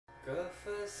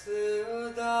कफस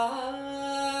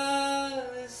उदास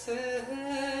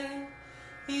है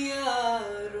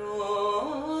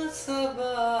यारों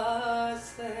सबा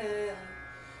से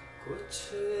कुछ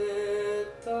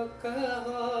तो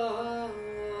कहो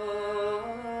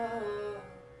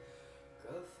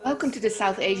Welcome कफस to the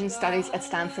South Asian Studies at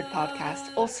Stanford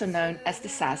podcast, also उदास known as the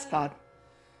SAS है Pod.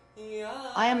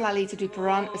 I am Lalita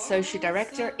Duparan, Associate यारों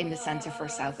Director in the Saba Centre for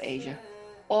South से Asia.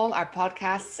 All our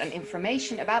podcasts and कुछ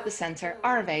information about the Centre तो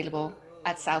are available कहो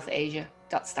at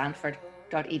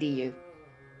southasia.stanford.edu.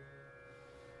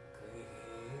 कहीं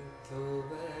तो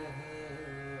बहर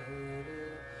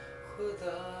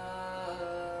खुदा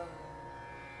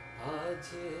आज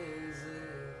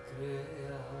जिक्र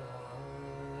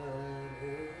यार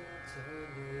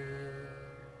चले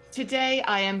Today,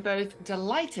 I am both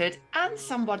delighted and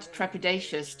somewhat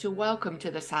trepidatious to welcome to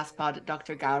the SASPod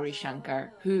Dr. Gowri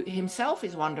Shankar, who himself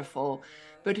is wonderful,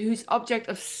 but whose object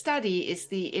of study is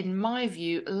the, in my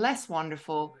view, less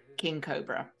wonderful king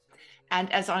cobra. And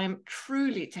as I am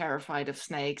truly terrified of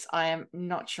snakes, I am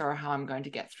not sure how I'm going to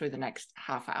get through the next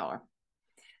half hour.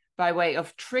 By way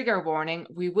of trigger warning,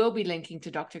 we will be linking to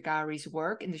Dr. Gowri's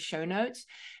work in the show notes.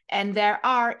 And there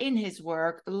are in his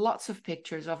work lots of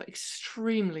pictures of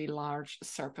extremely large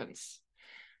serpents.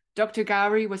 Dr.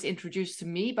 Gowri was introduced to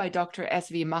me by Dr.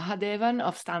 S.V. Mahadevan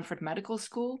of Stanford Medical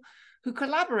School, who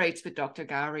collaborates with Dr.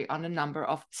 Gowri on a number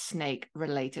of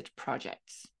snake-related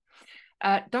projects.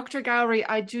 Dr. Gowri,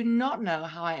 I do not know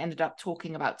how I ended up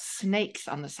talking about snakes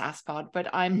on the SASPod, but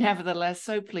I'm nevertheless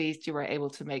so pleased you were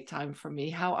able to make time for me.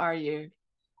 How are you?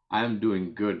 I am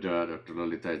doing good, Dr.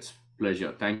 Lolita. It's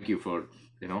pleasure. Thank you for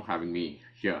having me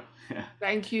here.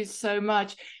 Thank you so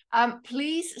much.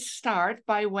 Please start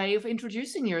by way of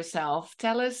introducing yourself.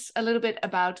 Tell us a little bit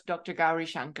about Dr. Gowri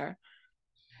Shankar.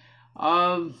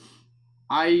 um,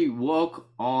 I work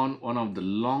on one of the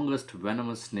longest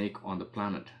venomous snake on the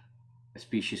planet, a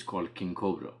species called king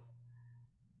cobra.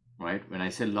 Right? When I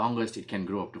say longest, it can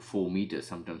grow up to 4 meters,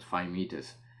 sometimes 5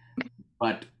 meters.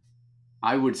 But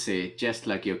I would say, just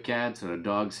like your cats or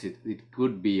dogs, it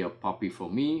could be a puppy for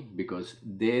me because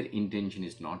their intention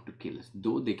is not to kill us.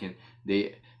 Though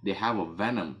they have a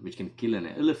venom which can kill an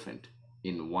elephant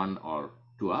in 1 or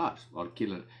 2 hours or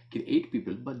kill 8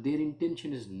 people, but their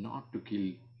intention is not to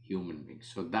kill human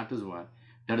beings. So that is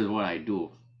what I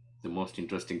do. The most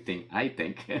interesting thing I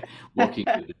think, working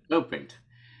with the serpent.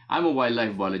 I'm a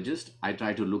wildlife biologist. I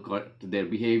try to look at their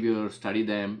behavior, study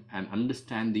them, and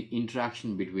understand the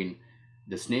interaction between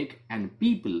the snake and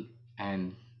people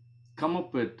and come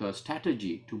up with a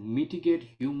strategy to mitigate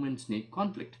human snake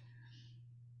conflict.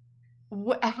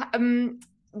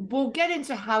 We'll get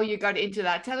into how you got into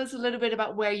that. Tell us a little bit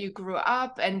about where you grew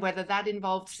up and whether that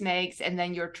involved snakes and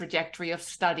then your trajectory of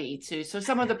study too. So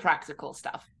some of the practical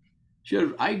stuff.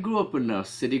 Sure, I grew up in a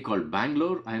city called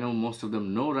Bangalore. I know most of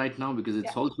them know right now because Yeah.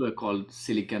 it's also called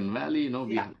Silicon Valley.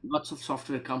 We Yeah. have lots of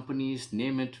software companies,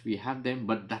 name it, we have them,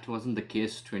 but that wasn't the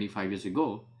case 25 years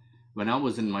ago when I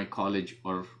was in my college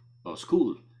or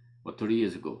school or 30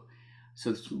 years ago.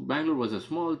 So Bangalore was a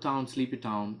small town, sleepy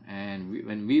town, and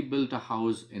when we built a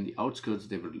house in the outskirts,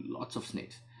 there were lots of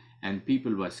snakes, and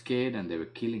people were scared and they were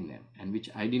killing them, and which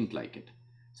I didn't like it.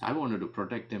 So I wanted to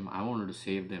protect them, I wanted to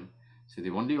save them. So the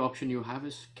only option you have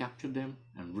is capture them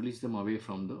and release them away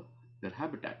from their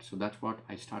habitat. So that's what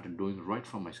I started doing right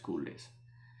from my school days.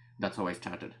 That's how I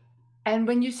started. And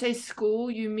when you say school,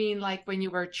 you mean like when you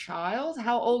were a child?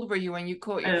 How old were you when you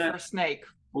caught your Uh, first snake?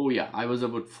 oh yeah, I was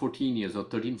about 14 years or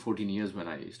 13, 14 years when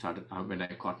I started, when I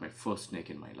caught my first snake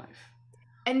in my life.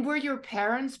 And were your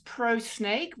parents pro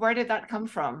snake? Where did that come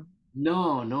from?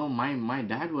 No, no, my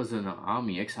dad was an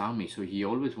army, ex-army, so he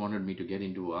always wanted me to get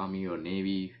into army or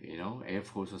navy, air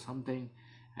force or something.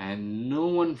 And no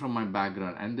one from my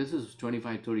background, and this is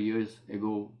 25, 30 years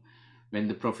ago, when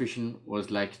the profession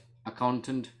was like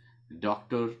accountant,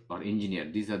 doctor, or engineer.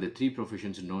 These are the three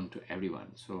professions known to everyone.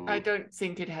 I So don't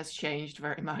think it has changed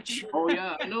very much. oh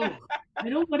yeah, I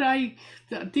know, but I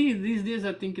think these days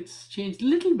I think it's changed a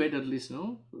little bit at least.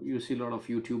 No, you see a lot of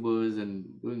YouTubers and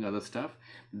doing other stuff.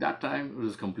 That time it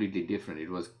was completely different. It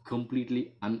was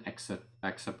completely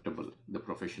unacceptable the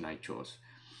profession I chose.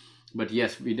 But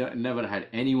yes, never had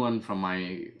anyone from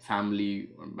my family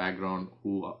or background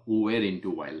who were into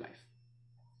wildlife.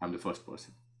 I'm the first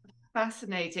person.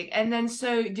 Fascinating. And then,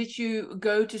 so did you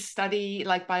go to study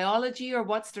like biology, or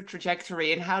what's the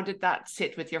trajectory and how did that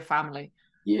sit with your family?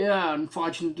 Yeah,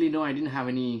 unfortunately, no, I didn't have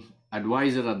any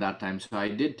advisor at that time. So I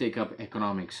did take up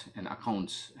economics and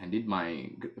accounts and did my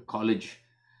college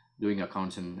doing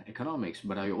accounts and economics.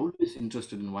 But I always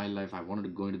interested in wildlife. I wanted to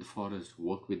go into the forest,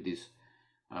 work with these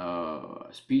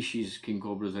species, king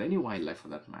cobras, or any wildlife for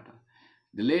that matter.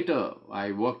 The later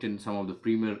I worked in some of the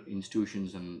premier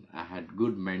institutions and I had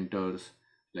good mentors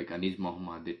like Anis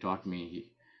Muhammad. They taught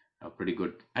me pretty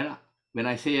good. And when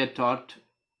I say I taught,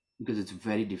 because it's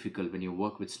very difficult when you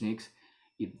work with snakes.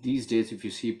 These days, if you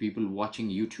see people watching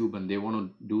YouTube and they want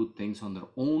to do things on their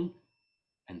own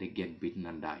and they get bitten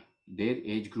and die, their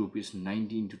age group is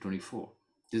 19 to 24.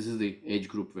 This is the age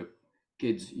group where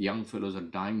kids, young fellows are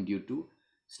dying due to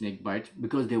snake bites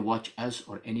because they watch us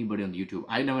or anybody on YouTube.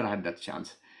 I never had that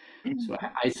chance. So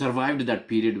I survived that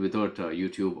period without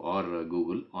YouTube or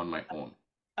Google on my own.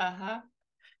 Uh-huh.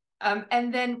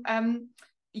 And then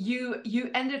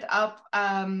you ended up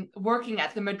working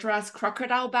at the Madras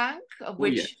Crocodile Bank, Oh,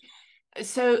 yes. which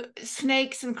so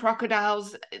snakes and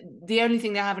crocodiles, the only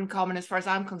thing they have in common, as far as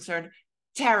I'm concerned,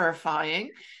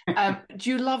 terrifying. Do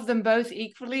you love them both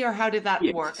equally, or how did that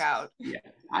work Yes, out? yeah.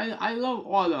 I love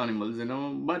all animals,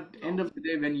 but end Oh, of the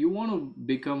day, when you want to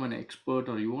become an expert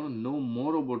or you want to know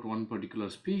more about one particular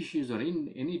species or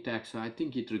in any taxa, I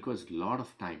think it requires a lot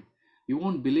of time. You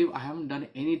won't believe I haven't done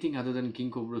anything other than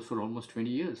king cobras for almost 20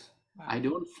 years. I wow.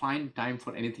 don't find time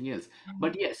for anything else.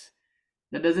 But yes,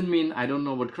 that doesn't mean I don't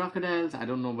know about crocodiles, I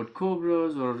don't know about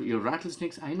cobras or your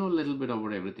rattlesnakes. I know a little bit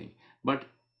about everything. But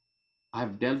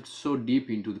I've delved so deep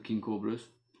into the king cobras.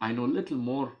 I know little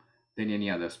more than any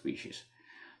other species.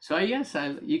 So yes,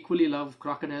 I equally love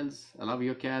crocodiles. I love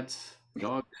your cats,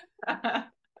 dogs,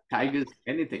 tigers,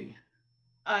 anything.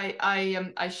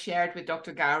 I shared with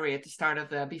Dr. Gowri at the start of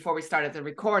the before we started the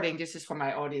recording. This is for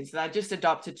my audience that I just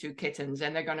adopted two kittens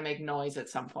and they're going to make noise at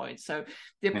some point. So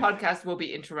the podcast will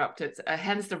be interrupted.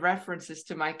 Hence the references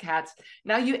to my cats.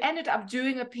 Now you ended up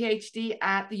doing a PhD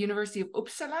at the University of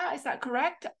Uppsala. Is that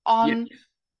correct? Yes, On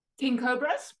king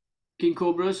cobras. king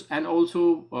cobras, and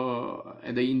also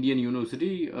at the Indian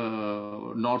University,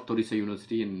 North Orissa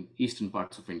University in eastern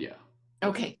parts of India.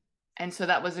 Okay, and so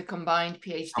that was a combined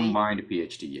PhD. Combined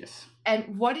PhD, yes.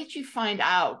 And what did you find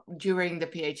out during the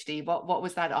PhD? What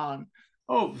was that on?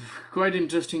 Oh, quite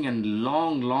interesting and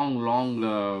long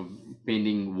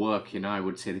painting work. I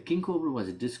would say the king cobra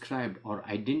was described or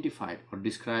identified or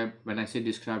described. When I say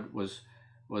described, was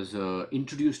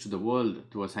introduced to the world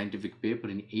through a scientific paper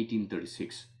in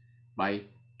 1836 by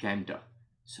Cantor.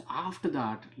 So after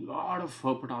that, a lot of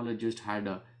herpetologists had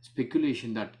a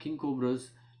speculation that king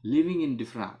cobras living in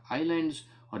different islands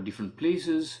or different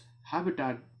places,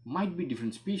 habitat might be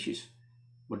different species,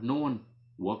 but no one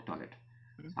worked on it.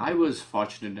 I was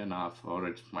fortunate enough, or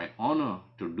it's my honor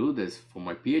to do this for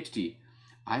my PhD.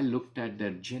 I looked at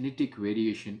the genetic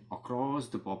variation across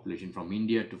the population from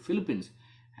India to Philippines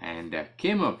and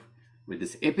came up with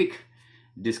this epic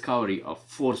discovery of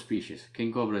four species.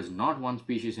 King cobra is not one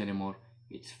species anymore,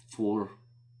 it's four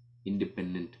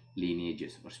independent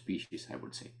lineages or species, I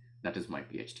would say. That is my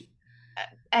PhD.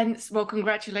 And well,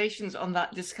 congratulations on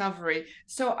that discovery.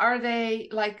 So are they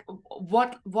like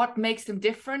what makes them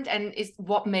different and is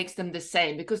what makes them the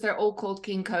same? Because they're all called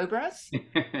king cobras?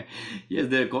 Yes,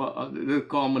 the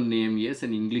common name. Yes,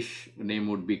 an English name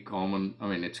would be common. I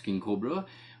mean, it's king cobra.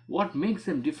 What makes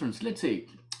them different? Let's say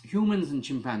humans and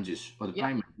chimpanzees or the Yeah.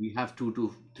 primate, we have 2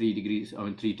 to 3 degrees. I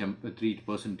mean,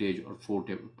 3% or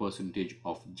 4%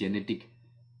 of genetic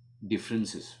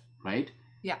differences, right?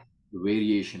 Yeah.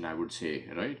 Variation, I would say,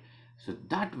 right? So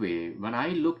that way, when I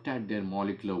looked at their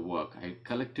molecular work, I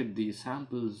collected the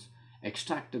samples,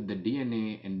 extracted the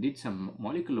DNA, and did some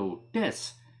molecular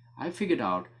tests. I figured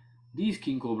out these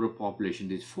king cobra population,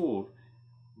 these four,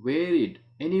 varied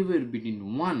anywhere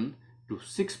between 1 to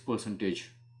 6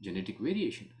 percentage genetic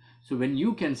variation. So when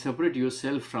you can separate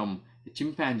yourself from a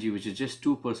chimpanzee, which is just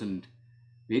 2%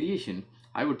 variation,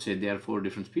 I would say there are four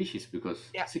different species because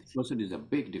Yeah. 6% is a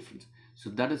big difference. So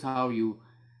that is how you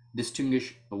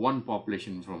distinguish one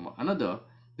population from another.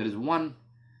 There is one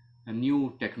a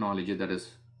new technology, that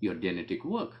is your genetic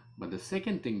work. But the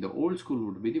second thing, the old school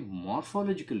would be the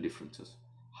morphological differences,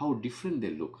 how different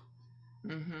they look.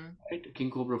 Mm-hmm. Right?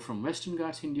 King cobra from Western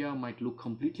Ghats, India might look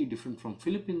completely different from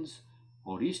Philippines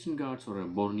or Eastern Ghats or a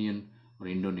Bornean or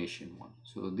Indonesian one.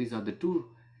 So these are the two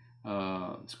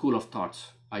school of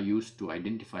thoughts I used to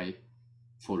identify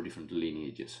four different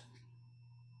lineages.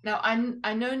 Now,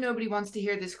 I know nobody wants to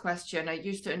hear this question. It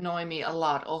used to annoy me a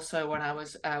lot also when I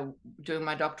was doing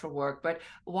my doctoral work, but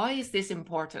why is this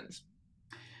important?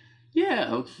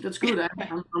 Yeah, that's good.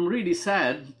 I'm really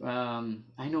sad.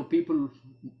 I know people,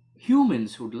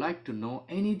 humans would like to know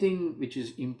anything which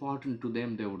is important to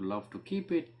them, they would love to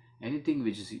keep it. Anything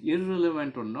which is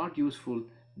irrelevant or not useful,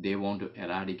 they want to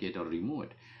eradicate or remove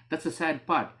it. That's the sad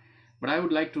part. But I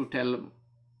would like to tell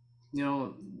you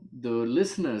know, the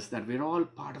listeners, that we're all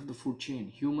part of the food chain.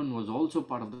 Human was also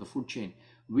part of the food chain.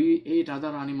 We ate other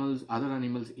animals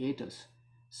ate us.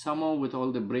 Somehow, with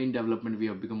all the brain development, we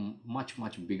have become much,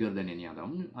 much bigger than any other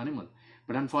animal.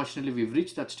 But unfortunately, we've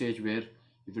reached that stage where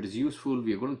if it is useful,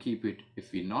 we are going to keep it.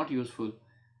 If we're not useful,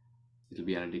 it'll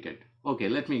be eradicated. Okay,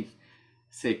 let me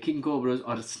say king cobras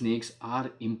or snakes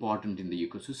are important in the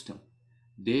ecosystem.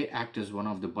 They act as one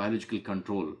of the biological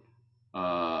control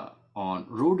on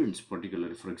rodents,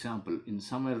 particularly. For example, in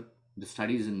summer, the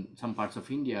studies in some parts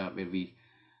of India where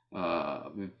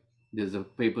there's a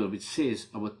paper which says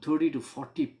about 30 to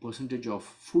 40 percentage of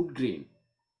food grain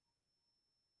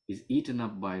is eaten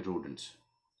up by rodents.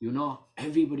 You know,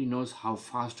 everybody knows how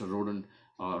fast a rodent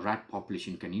rat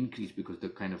population can increase because the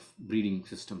kind of breeding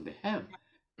system they have.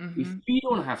 If Mm-hmm. we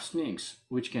don't have snakes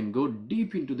which can go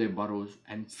deep into their burrows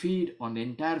and feed on the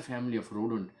entire family of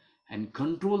rodent and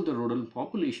control the rodent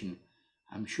population,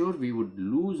 I'm sure we would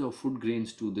lose our food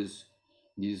grains to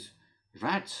these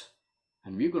rats,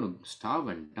 and we're going to starve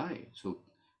and die. So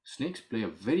snakes play a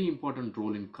very important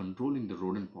role in controlling the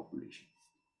rodent population.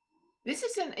 This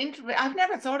is I've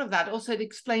never thought of that. Also, it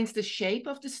explains the shape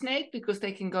of the snake because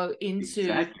they can go into.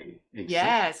 Exactly.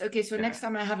 Yes. Okay. So Yeah. next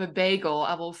time I have a bagel,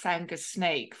 I will thank a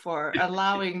snake for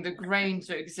allowing the grain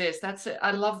to exist. That's it.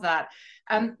 I love that.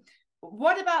 Yeah.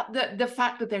 What about the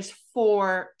fact that there's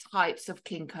four types of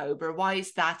king cobra? Why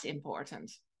is that important?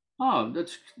 Oh,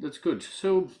 that's good.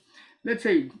 So let's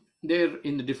say they're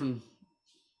in the different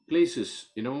places.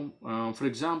 For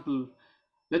example,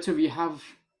 let's say we have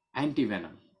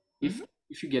anti-venom. Mm-hmm.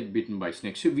 If you get bitten by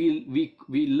snakes, so we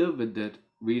live with that.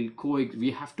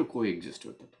 We have to coexist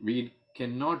with it. We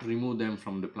cannot remove them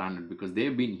from the planet because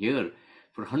they've been here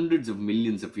for hundreds of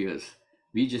millions of years.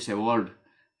 We just evolved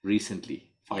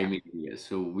recently, five Yeah. million years,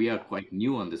 so we are quite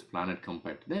new on this planet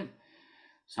compared to them.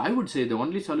 So I would say the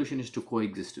only solution is to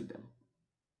coexist with them.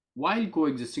 While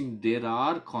coexisting, there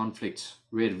are conflicts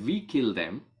where we kill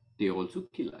them, they also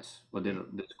kill us, but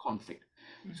there's conflict.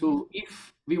 Mm-hmm. So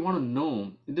if we want to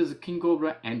know, there's a king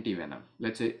cobra antivenom,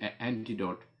 let's say an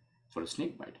antidote for a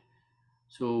snake bite.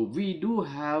 So we do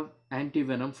have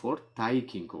antivenom for Thai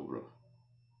king cobra.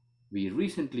 We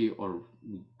recently, or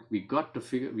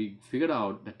we figured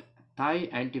out that Thai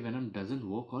antivenom doesn't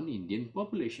work on Indian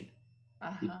population. It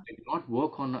Uh-huh. did not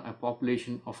work on a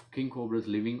population of king cobras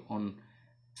living on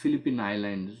Philippine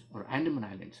Islands or Andaman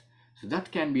Islands. So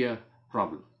that can be a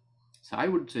problem. So I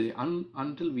would say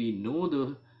until we know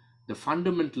the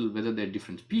fundamental whether they're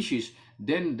different species,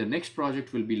 then the next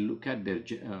project will be look at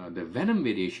the venom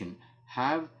variation,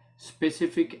 have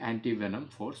specific anti venom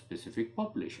for specific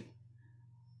population.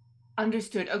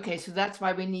 Understood. Okay, so that's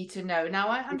why we need to know. Now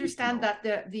I We need to understand know.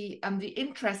 that the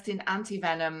interest in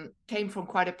antivenom came from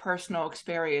quite a personal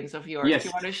experience of yours. Do you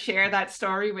Yes. want to share that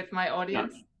story with my Yeah.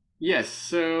 audience? Yes,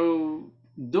 so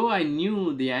though I knew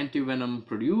the antivenom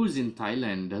produced in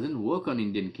Thailand doesn't work on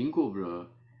Indian king cobra,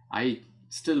 I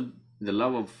still, the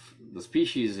love of the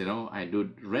species, I do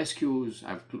rescues.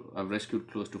 I've rescued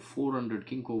close to 400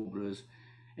 king cobras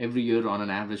every year. On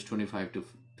an average, 25 to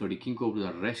 30 king cobras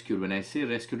are rescued. When I say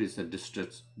rescued, it's a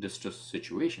distress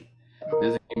situation.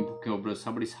 There's a king cobra at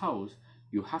somebody's house.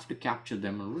 You have to capture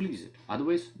them and release it.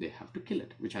 Otherwise, they have to kill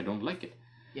it, which I don't like it.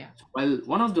 Yeah. Well,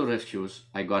 one of the rescues,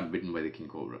 I got bitten by the king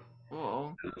cobra.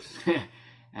 Oh.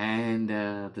 And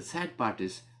the sad part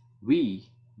is, we,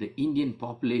 the Indian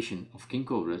population of king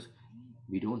cobras,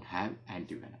 we don't have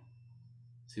antivenom.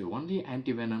 So the only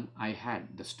antivenom I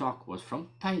had, the stock was from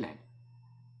Thailand,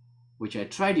 which I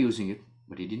tried using it,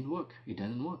 but it didn't work. It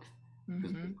doesn't work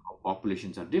because Mm-hmm.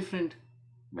 populations are different,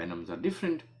 venoms are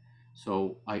different.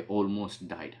 So I almost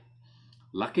died.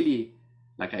 Luckily,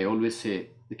 like I always say,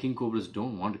 the king cobras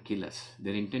don't want to kill us.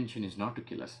 Their intention is not to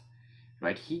kill us,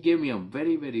 right? He gave me a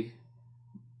very, very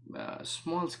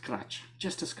small scratch,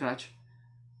 just a scratch.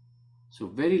 So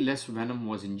very less venom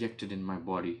was injected in my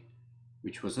body,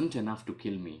 which wasn't enough to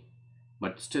kill me.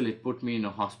 But still, it put me in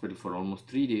a hospital for almost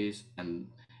 3 days, and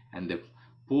the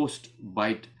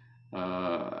post-bite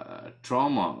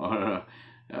trauma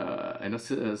or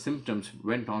symptoms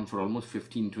went on for almost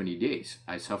 15-20 days.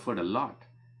 I suffered a lot.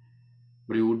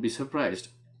 But you would be surprised.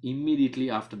 Immediately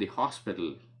after the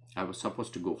hospital, I was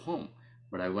supposed to go home,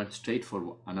 but I went straight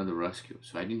for another rescue.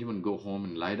 So I didn't even go home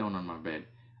and lie down on my bed.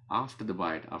 After the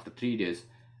bite, after 3 days,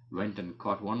 went and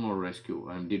caught one more rescue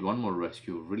and did one more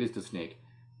rescue, released the snake,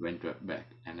 went back,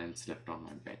 and then slept on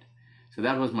my bed. So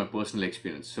that was my personal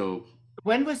experience. So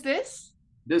When was this?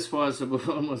 this was about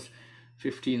almost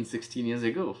 15, 16 years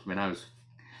ago when I was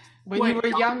when you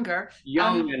quite were younger.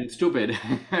 young and stupid,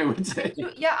 I would say.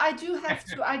 Yeah, I do have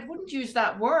to. I wouldn't use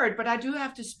that word, but I do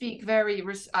have to speak very,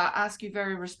 ask you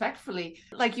very respectfully.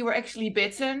 Like you were actually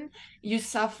bitten, you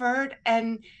suffered,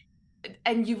 and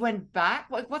you went back.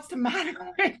 What's the matter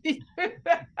with you?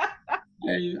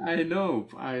 I know.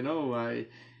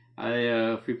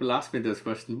 People ask me this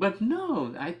question, but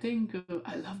no, I think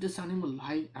I love this animal.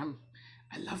 I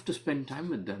love to spend time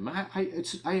with them.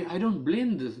 I don't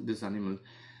blame this animal.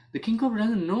 The king cobra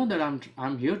doesn't know that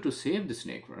I'm here to save the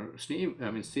snake.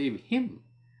 Save him.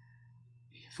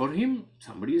 For him,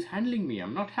 somebody is handling me.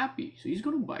 I'm not happy, so he's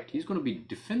going to bite. He's going to be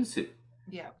defensive.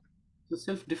 Yeah. It's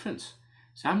self defense.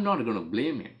 So I'm not going to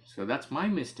blame him. So that's my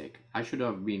mistake. I should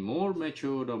have been more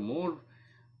matured or more,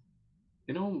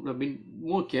 I've been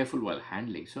more careful while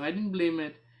handling. So I didn't blame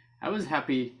it. I was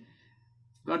happy,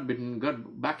 got bitten,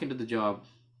 got back into the job.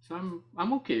 So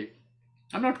I'm okay.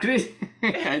 I'm not crazy.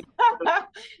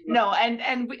 No,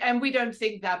 and we don't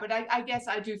think that, but I guess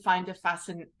I do find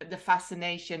the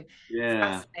fascination Yeah.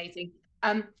 fascinating.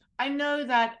 Um, I know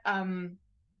that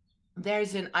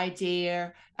there's an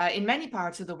idea in many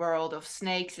parts of the world of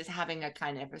snakes as having a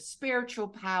kind of a spiritual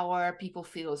power. People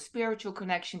feel a spiritual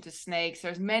connection to snakes.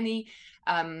 There's many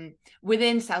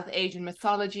within South Asian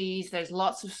mythologies. There's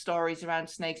lots of stories around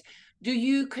snakes. Do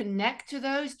you connect to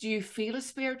those? Do you feel a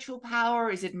spiritual power?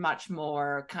 Is it much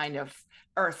more kind of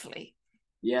earthly?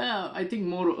 Yeah, I think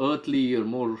more earthly or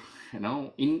more,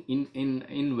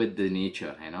 in with the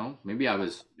nature, Maybe I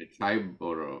was a tribe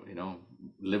or,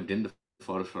 lived in the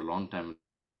forest for a long time.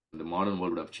 The modern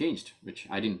world would have changed, which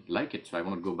I didn't like it. So I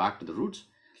want to go back to the roots,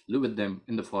 live with them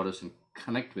in the forest and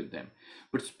connect with them.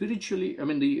 But spiritually, I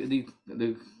mean,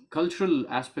 the cultural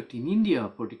aspect in India,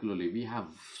 particularly, we have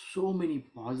so many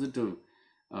positive,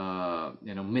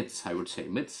 myths, I would say.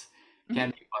 Myths Mhm. can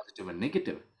be positive and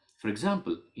negative. For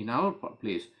example, in our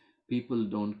place, people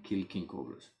don't kill king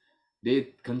cobras. They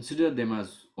consider them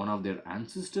as one of their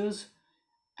ancestors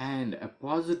and a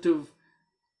positive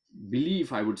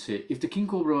belief, I would say. If the king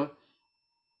cobra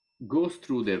goes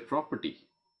through their property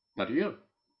that year,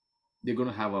 they're going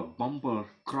to have a bumper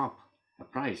crop, a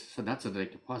price. So that's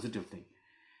like a positive thing.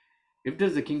 If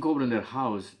there's a king cobra in their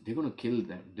house, they're going to kill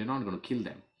them. They're not going to kill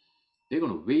them. They're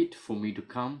going to wait for me to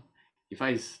come. If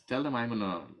I tell them I'm in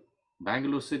a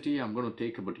Bangalore city, I'm going to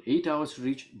take about 8 hours to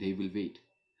reach, they will wait.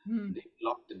 Mm. They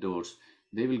lock the doors.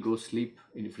 They will go sleep.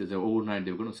 And if it's overnight,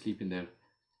 they're going to sleep in their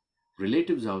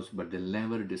relative's house, but they'll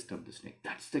never disturb the snake.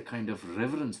 That's the kind of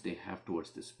reverence they have towards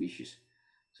the species.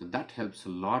 So that helps a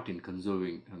lot in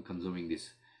conserving this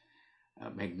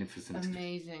magnificent.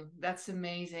 Amazing. That's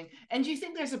amazing. And do you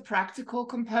think there's a practical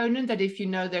component that if you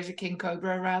know there's a king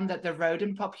cobra around, that the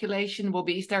rodent population will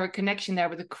be? Is there a connection there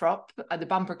with the crop, the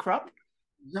bumper crop?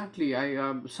 Exactly. I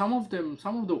some of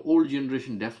the old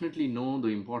generation definitely know the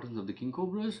importance of the king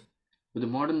cobras, but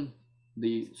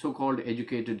the so-called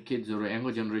educated kids or a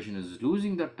younger generation is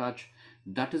losing that touch.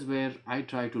 That is where I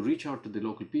try to reach out to the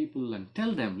local people and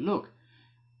tell them, look,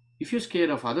 if you're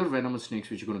scared of other venomous snakes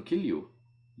which are going to kill you,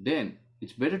 then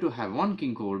it's better to have one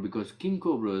king cobra because king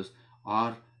cobras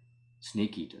are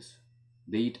snake eaters.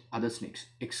 They eat other snakes,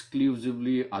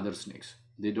 exclusively other snakes.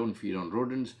 They don't feed on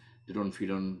rodents, they don't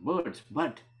feed on birds,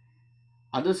 but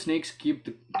other snakes keep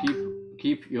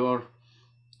your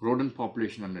rodent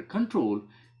population under control.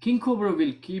 King cobra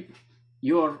will keep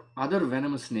your other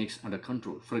venomous snakes under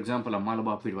control. For example, a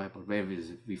Malabar pit viper, where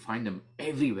we find them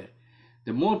everywhere.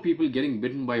 The more people getting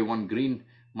bitten by one green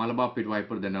Malabar pit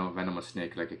viper than a venomous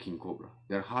snake like a king cobra.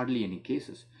 There are hardly any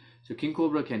cases. So king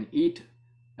cobra can eat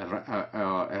a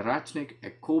rat snake, a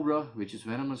cobra which is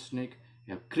venomous snake,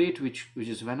 a crate which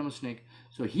is venomous snake.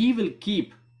 So he will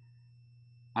keep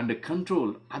under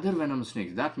control other venomous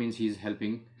snakes. That means he is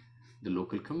helping the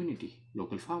local community,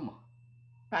 local farmer.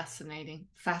 Fascinating.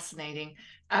 Fascinating.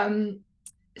 Um,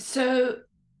 so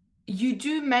you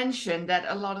do mention that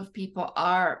a lot of people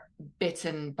are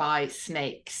bitten by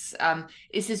snakes.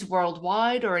 Is this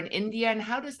worldwide or in India? And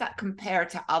how does that compare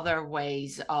to other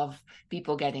ways of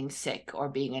people getting sick or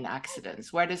being in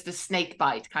accidents? Where does the snake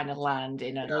bite kind of land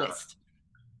in a list?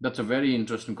 That's a very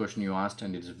interesting question you asked,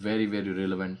 and it's very, very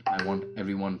relevant. I want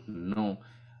everyone to know.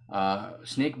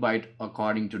 Snake bite,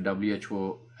 according to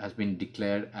WHO, has been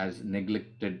declared as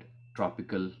neglected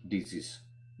tropical disease.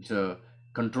 It's a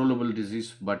controllable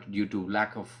disease, but due to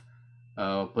lack of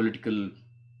political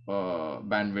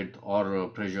bandwidth or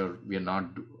pressure, we are not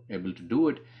able to do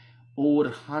it. Over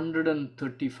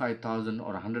 135,000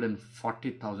 or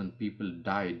 140,000 people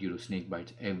die due to snake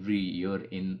bites every year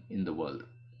in the world,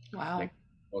 like Wow.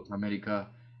 South America.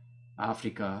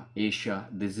 Africa, Asia,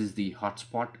 this is the hot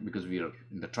spot because we are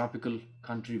in the tropical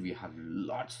country. We have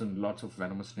lots and lots of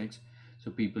venomous snakes,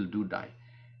 so people do die.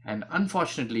 And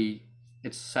unfortunately,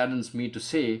 it saddens me to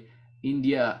say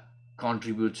India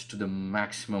contributes to the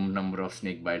maximum number of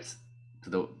snake bites to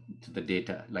the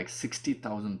data. Like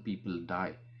 60,000 people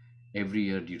die every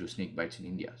year due to snake bites in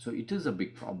India. So it is a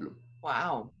big problem.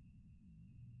 Wow.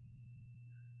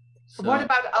 What So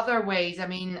about other ways? I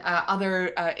mean,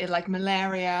 other like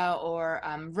malaria or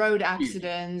road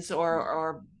accidents,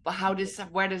 or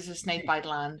where does a snake bite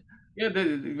land? yeah,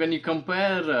 when you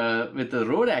compare with the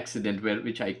road accident,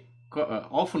 which I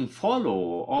often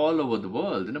follow all over the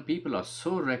world, people are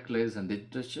so reckless and they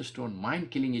just don't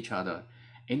mind killing each other.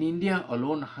 In India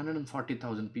alone,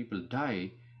 140,000 people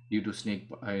die due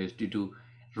to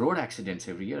road accidents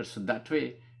every year. So that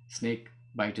way, snake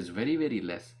bite is very very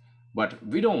less. But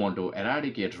we don't want to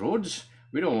eradicate roads.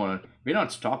 We don't want. We're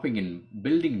not stopping in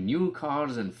building new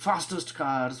cars, fastest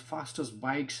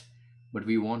bikes, but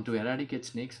we want to eradicate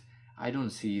snakes. I don't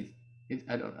see it.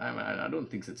 I don't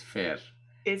think it's fair.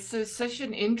 It's such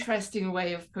an interesting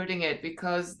way of putting it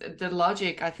because the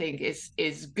logic I think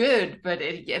is good, but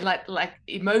like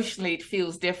emotionally it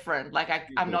feels different. Like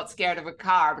I'm not scared of a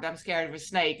car, but I'm scared of a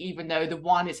snake, even though the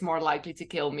one is more likely to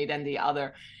kill me than the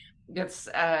other.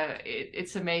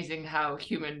 It's amazing how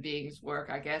human beings work,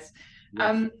 I guess. Yes.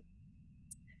 Um,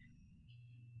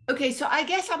 Okay, so I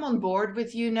guess I'm on board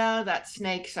with you now that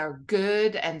snakes are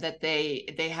good and that they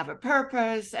have a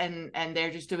purpose and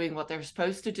they're just doing what they're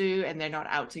supposed to do and they're not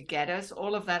out to get us.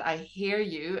 All of that I hear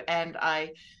you and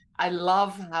I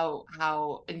love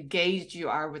how engaged you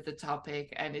are with the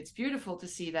topic and it's beautiful to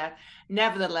see that.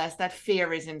 Nevertheless, that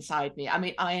fear is inside me. I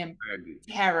mean, I am I agree.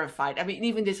 terrified. I mean,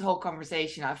 even this whole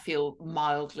conversation, I feel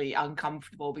mildly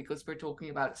uncomfortable because we're talking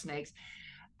about snakes.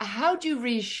 How do you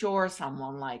reassure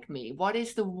someone like me? What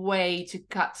is the way to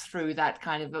cut through that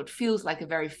kind of what feels like a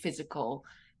very physical,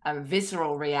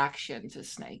 visceral reaction to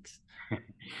snakes?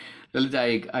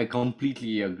 Lalit, I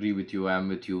completely agree with you. I'm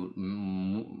with you.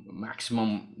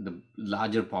 Maximum, the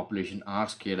larger population are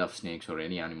scared of snakes or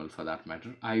any animal for that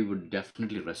matter. I would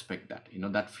definitely respect that.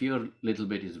 That fear little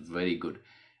bit is very good.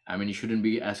 I mean, you shouldn't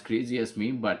be as crazy as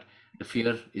me, but the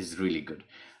fear is really good.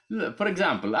 For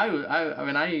example,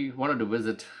 when I wanted to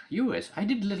visit US, I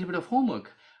did a little bit of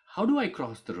homework. How do I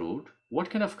cross the road? What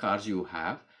kind of cars you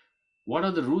have? What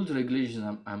are the rules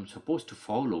regulations I'm supposed to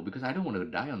follow? Because I don't want to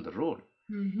die on the road,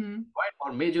 Mm-hmm. right?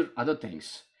 Or major other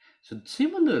things. So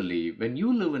similarly, when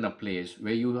you live in a place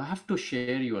where you have to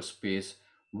share your space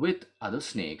with other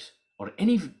snakes or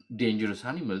any dangerous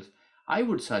animals, I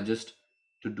would suggest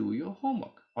to do your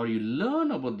homework or you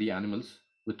learn about the animals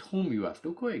with whom you have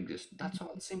to coexist. That's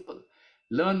all simple.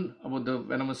 Learn about the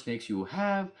venomous snakes you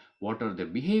have, what are their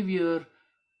behavior,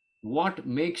 what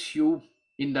makes you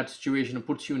in that situation,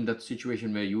 puts you in that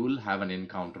situation where you will have an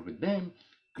encounter with them.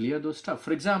 Clear those stuff.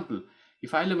 For example,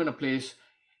 if I live in a place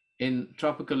in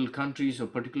tropical countries or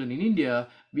particularly in India,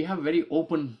 we have very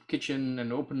open kitchen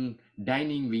and open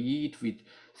dining. We eat, we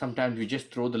sometimes we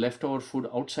just throw the leftover food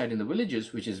outside in the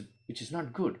villages, which is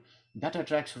not good. That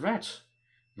attracts rats.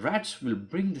 Rats will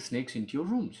bring the snakes into your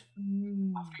rooms.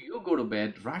 Mm. After you go to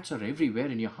bed, rats are everywhere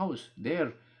in your house.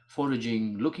 They're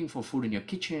foraging, looking for food in your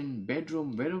kitchen,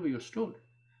 bedroom, wherever you're stored.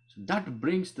 So that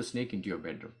brings the snake into your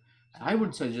bedroom. So I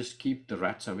would suggest keep the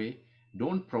rats away.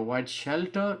 Don't provide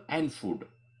shelter and food.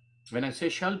 When I say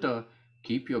shelter,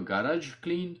 keep your garage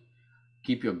clean,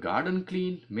 keep your garden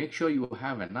clean, make sure you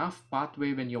have enough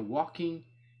pathway when you're walking,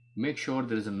 make sure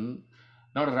there is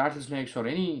not a rattlesnake or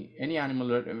any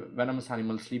animal, venomous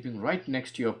animal sleeping right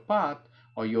next to your path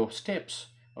or your steps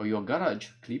or your garage.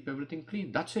 Keep everything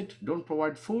clean. That's it. Don't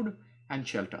provide food and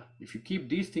shelter. If you keep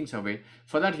these things away,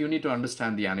 for that you need to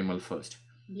understand the animal first.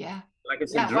 Yeah. Like I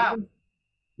said, Yeah. Wow.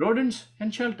 rodents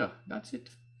and shelter. That's it.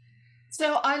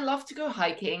 So I love to go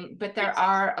hiking, but there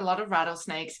are a lot of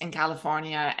rattlesnakes in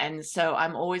California. And so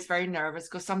I'm always very nervous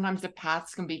because sometimes the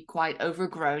paths can be quite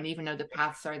overgrown, even though the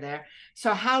paths are there.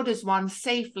 So how does one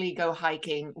safely go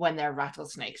hiking when there are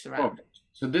rattlesnakes around? Perfect.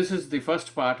 So this is the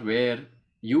first part where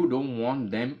you don't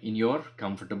want them in your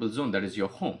comfortable zone. That is your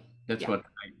home. That's Yeah. what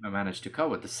I managed to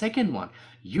cover. The second one,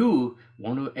 you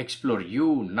want to explore.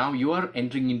 Now you are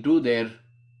entering into their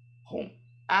home.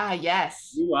 Ah,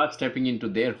 yes. You are stepping into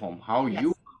their home. How you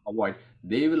Yes. avoid,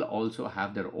 they will also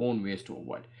have their own ways to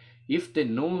avoid. If they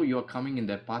know you're coming in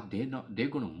their path, they're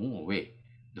going to move away.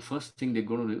 The first thing they're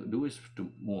going to do is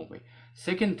to move away.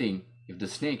 Second thing, if the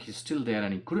snake is still there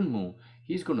and he couldn't move,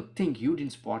 he's going to think you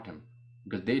didn't spot him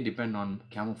because they depend on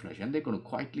camouflage and they're going to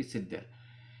quietly sit there.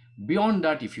 Beyond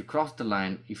that, if you cross the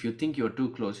line, if you think you're too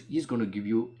close, he's going to give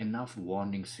you enough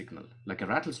warning signal. Like a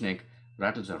rattlesnake,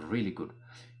 rattles are really good.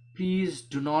 Please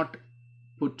do not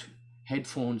put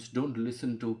headphones, don't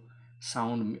listen to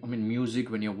sound, I mean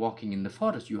music when you're walking in the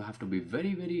forest. You have to be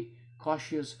very, very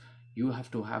cautious. You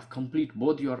have to have complete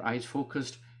both your eyes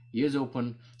focused, ears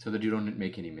open, so that you don't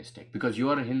make any mistake, because you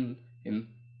are in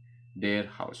their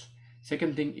house.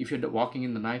 Second thing, if you're walking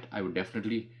in the night, I would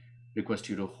definitely request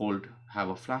you to have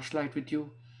a flashlight with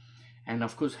you. And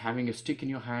of course, having a stick in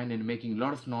your hand and making a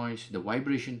lot of noise, the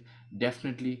vibration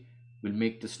definitely will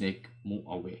make the snake move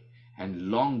away.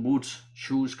 And long boots,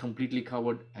 shoes completely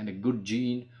covered, and a good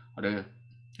jean or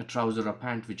a trouser or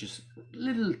pant which is a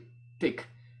little thick,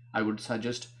 I would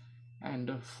suggest. And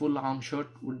a full arm shirt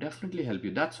would definitely help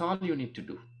you. That's all you need to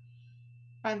do.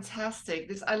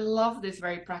 Fantastic. I love this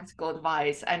very practical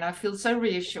advice, and I feel so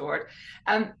reassured.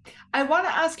 Um, I want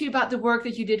to ask you about the work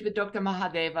that you did with Dr.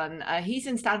 Mahadevan. He's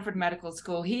in Stanford Medical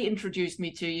School. He introduced me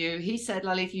to you. He said,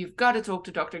 Lalit, you've got to talk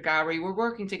to Dr. Gowri. We're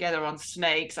working together on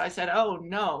snakes. I said, oh,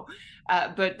 no.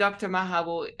 But Dr. Maha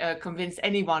will convince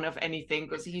anyone of anything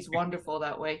because he's wonderful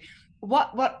that way.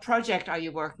 What project are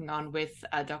you working on with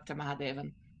Dr.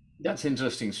 Mahadevan? That's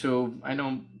interesting. So I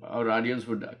know our audience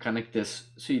would connect this.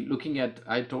 See, looking at,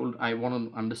 I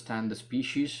want to understand the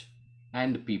species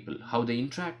and the people, how they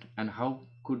interact, and how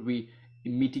could we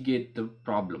mitigate the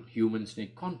problem, human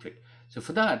snake conflict. So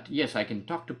for that, yes, I can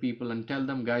talk to people and tell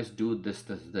them, guys, do this,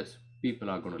 this, this.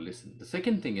 People are going to listen. The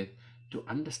second thing is to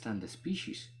understand the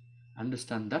species,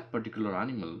 understand that particular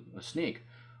animal, a snake,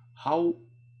 how,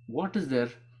 what is their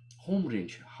home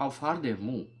range, how far they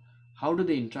move, how do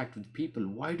they interact with people,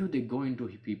 why do they go into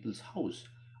people's house,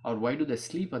 or why do they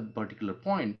sleep at a particular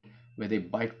point where they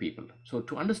bite people. So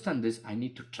to understand this, I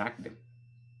need to track them,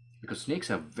 because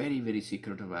snakes are very, very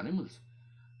secretive animals.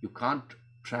 You can't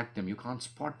track them, you can't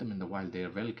spot them in the wild. They are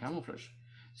well camouflaged.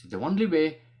 So the only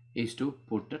way is to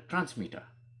put a transmitter.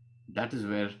 That is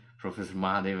where Professor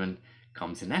Mahadevan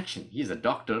comes in action. He's a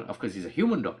doctor, of course, he's a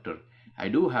human doctor. I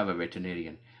do have a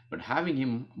veterinarian, but having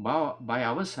him by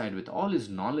our side with all his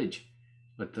knowledge,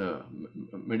 with the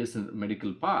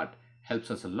medical part, helps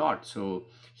us a lot. So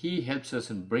he helps us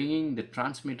in bringing the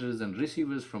transmitters and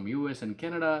receivers from US and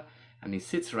Canada, and he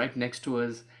sits right next to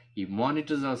us. He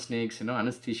monitors our snakes,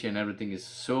 anesthesia and everything is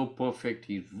so perfect.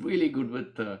 He's really good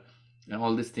with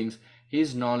all these things.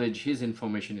 His knowledge, his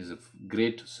information is a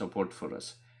great support for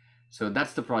us. So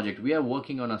that's the project. We are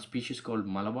working on a species called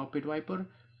Malabar pit viper.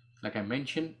 Like I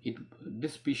mentioned,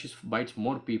 this species bites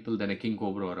more people than a king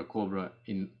cobra or a cobra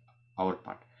in our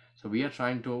part. So we are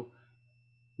trying to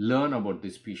learn about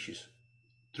this species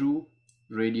through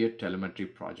radio telemetry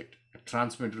project, a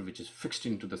transmitter which is fixed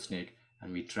into the snake,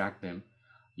 and we track them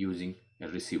using a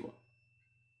receiver.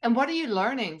 And what are you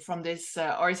learning from this,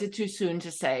 or is it too soon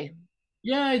to say?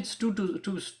 Yeah, it's too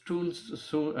soon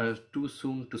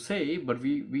to say, but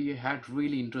we had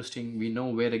really interesting. We know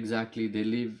where exactly they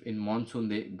live. In monsoon,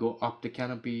 they go up the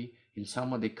canopy. In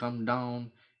summer, they come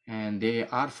down, and they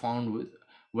are found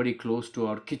very close to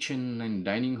our kitchen and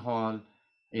dining hall.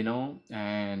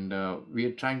 And we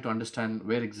are trying to understand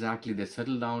where exactly they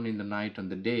settle down in the night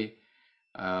and the day.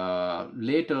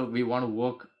 Later, we want to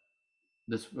work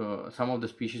this some of the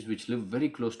species which live very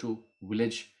close to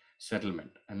village settlement,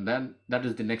 and then that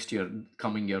is the next year,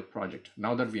 coming year project.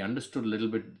 Now that we understood a little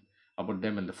bit about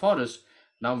them in the forest,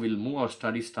 now we'll move our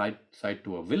study site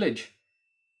to a village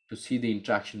to see the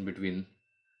interaction between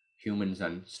humans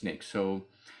and snakes. So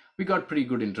we got pretty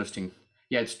good interesting.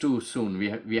 Yeah, it's too soon.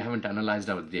 We haven't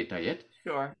analyzed our data yet.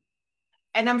 Sure.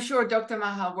 And I'm sure Dr.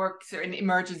 Maha works in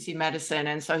emergency medicine,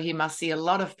 and so he must see a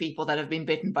lot of people that have been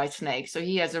bitten by snakes. So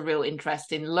he has a real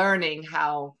interest in learning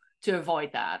how to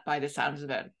avoid that, by the sounds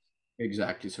of it.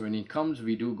 Exactly. So when he comes,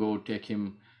 we do go take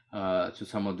him to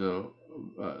some of the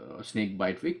snake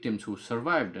bite victims who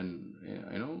survived, and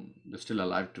they're still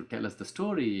alive to tell us the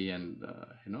story. And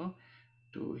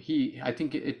I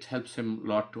think it helps him a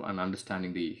lot to an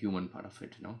understanding the human part of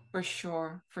it. For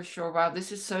sure, for sure. Wow,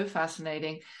 this is so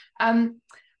fascinating.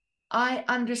 I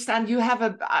understand you have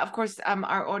of course,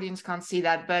 our audience can't see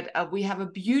that, but we have a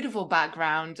beautiful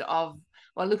background of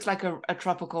what looks like a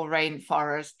tropical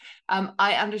rainforest.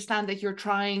 I understand that you're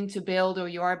trying to build, or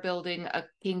you are building, a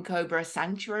king cobra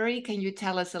sanctuary. Can you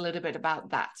tell us a little bit about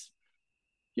that?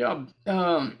 Yeah,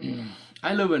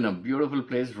 I live in a beautiful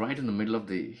place right in the middle of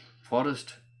the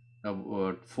forest,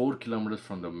 about 4 kilometers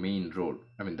from the main road.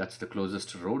 I mean, that's the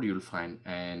closest road you'll find,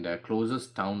 and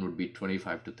closest town would be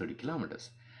 25 to 30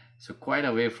 kilometers. So quite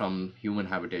away from human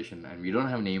habitation, and we don't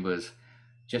have neighbors,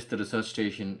 just the research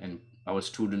station, and our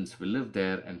students will live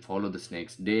there and follow the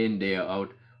snakes day in, day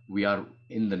out, we are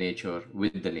in the nature,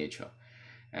 with the nature.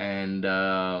 And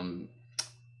uh,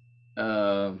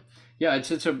 yeah,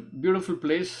 it's a beautiful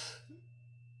place.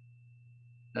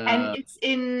 And uh, it's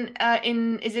in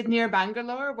is it near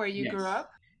Bangalore where you grew yes.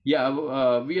 up?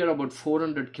 Yeah, we are about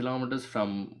 400 kilometers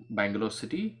from Bangalore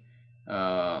city,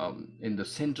 in the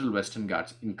central Western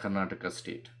Ghats in Karnataka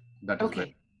state. That is where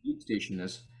Okay. the hill station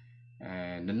is.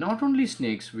 And not only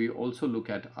snakes, we also look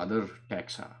at other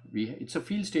taxa. It's a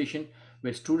field station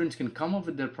where students can come up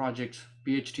with their projects,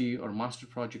 PhD or master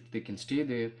project. They can stay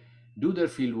there, do their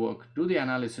field work, do the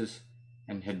analysis,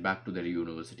 and head back to their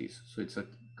universities. So it's a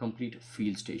complete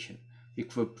field station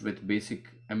equipped with basic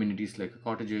amenities like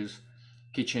cottages,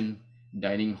 kitchen,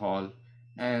 dining hall,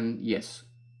 and yes,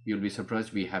 you'll be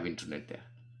surprised we have internet there.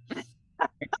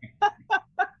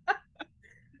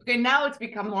 Okay, now it's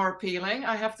become more appealing,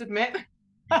 I have to admit.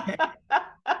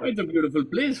 Oh, it's a beautiful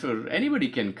place for anybody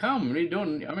can come. You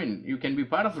don't, I mean, you can be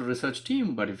part of a research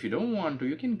team, but if you don't want to,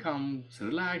 you can come,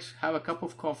 relax, have a cup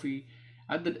of coffee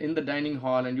at the in the dining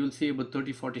hall, and you'll see about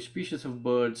 30, 40 species of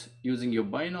birds using your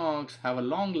binocs, have a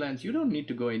long lens. You don't need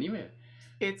to go anywhere.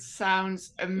 It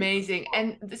sounds amazing.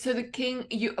 And so the king,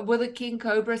 you will the King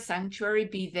Cobra sanctuary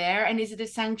be there? And is it a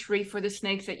sanctuary for the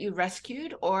snakes that you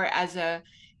rescued, or as a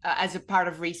part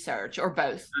of research, or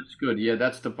both? That's good. Yeah,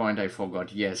 that's the point I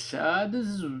forgot. Yes, this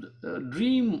is a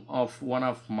dream of one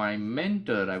of my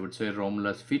mentor, I would say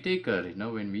Romulus Whittaker.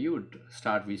 When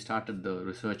we started the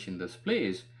research in this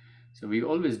place. So we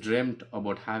always dreamt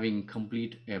about having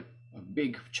complete a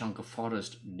big chunk of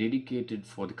forest dedicated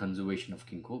for the conservation of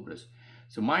king cobras.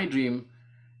 So my dream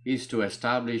is to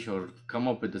establish or come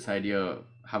up with this idea,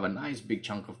 have a nice big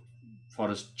chunk of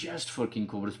forest just for king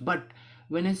cobras. But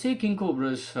when I say king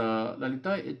cobras,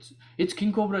 Lalita, it's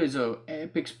king cobra is a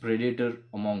apex predator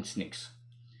among snakes,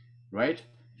 right?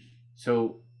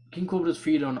 So king cobras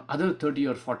feed on other 30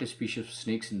 or 40 species of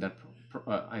snakes in that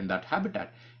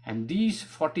habitat, and these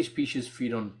 40 species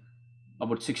feed on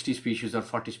about 60 species or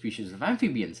 40 species of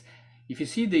amphibians. If you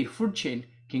see the food chain,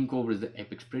 king cobra is the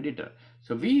apex predator.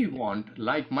 So we want,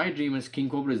 like my dream is king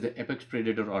cobra is the apex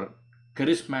predator or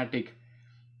charismatic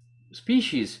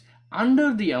species.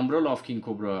 Under the umbrella of king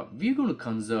cobra, we're going to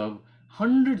conserve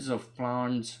hundreds of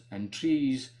plants and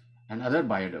trees and other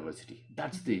biodiversity.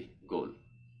 That's the goal.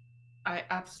 I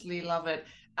absolutely love it.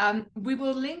 We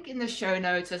will link in the show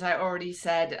notes, as I already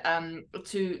said,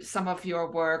 to some of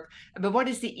your work. But what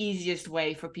is the easiest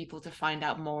way for people to find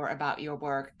out more about your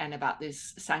work and about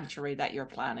this sanctuary that you're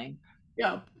planning?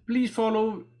 Yeah, please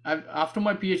follow. After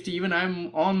my PhD, even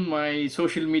I'm on my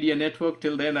social media network.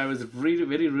 Till then, I was really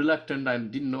very reluctant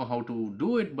and didn't know how to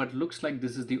do it. But looks like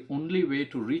this is the only way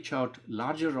to reach out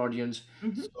larger audience.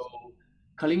 Mhm. So,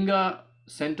 Kalinga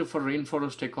Center for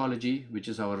Rainforest Ecology, which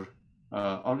is our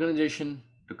organization,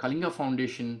 the Kalinga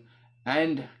Foundation,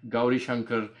 and Gowri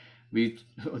Shankar, we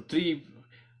three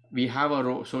we have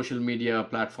our social media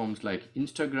platforms like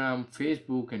Instagram,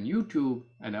 Facebook, and YouTube,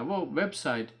 and our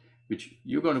website, which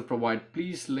you're going to provide.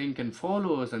 Please link and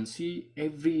follow us and see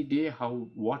every day how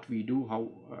what we do,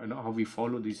 how we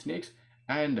follow these snakes,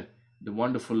 and the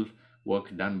wonderful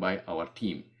work done by our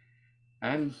team.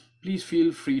 And please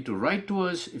feel free to write to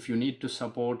us if you need to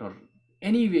support or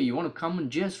any way you want to come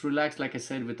and just relax, like I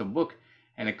said, with a book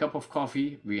and a cup of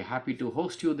coffee. We're happy to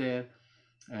host you there.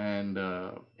 And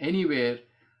anywhere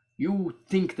you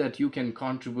think that you can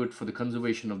contribute for the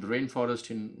conservation of the rainforest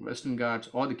in Western Ghats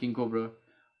or the king cobra,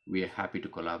 we are happy to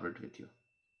collaborate with you.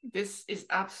 This is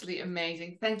absolutely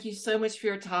amazing. Thank you so much for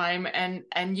your time, and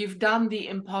you've done the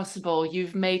impossible.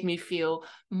 You've made me feel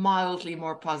mildly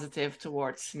more positive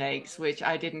towards snakes, which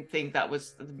I didn't think that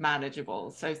was manageable.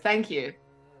 So thank you.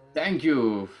 Thank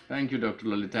you, Dr.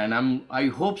 Lolita, and I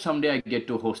hope someday I get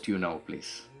to host you now,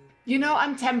 please.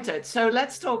 I'm tempted. So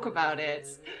let's talk about it.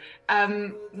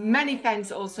 Many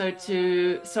thanks also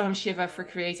to Soham Shiva for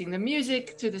creating the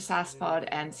music, to the SaaSpod,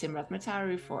 and Simrat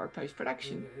Mataru for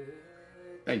post-production.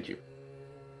 Thank you.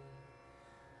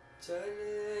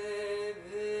 चले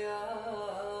भी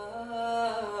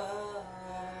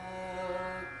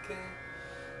आके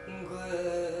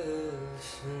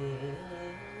गुलशन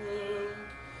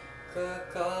का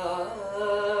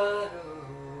कारोबार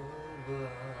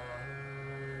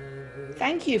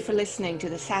Thank you for listening to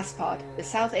the SaaSpod, the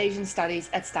South Asian Studies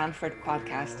at Stanford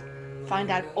podcast.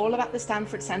 Find out all about the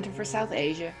Stanford Center for South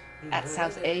Asia at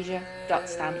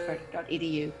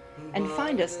southasia.stanford.edu and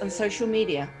find us on social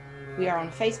media. We are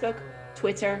on Facebook,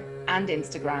 Twitter, and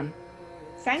Instagram.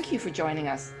 Thank you for joining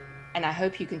us, and I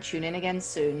hope you can tune in again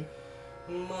soon.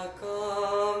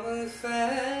 मकाम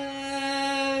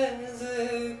फैज़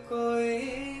कोई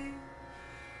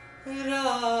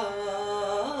राह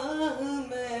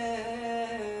में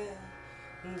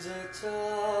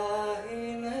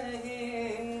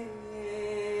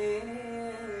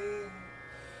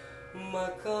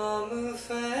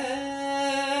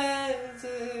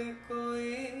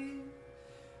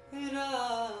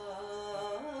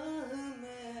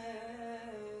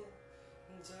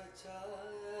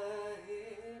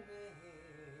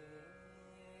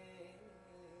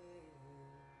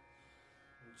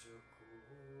जो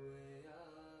कुएं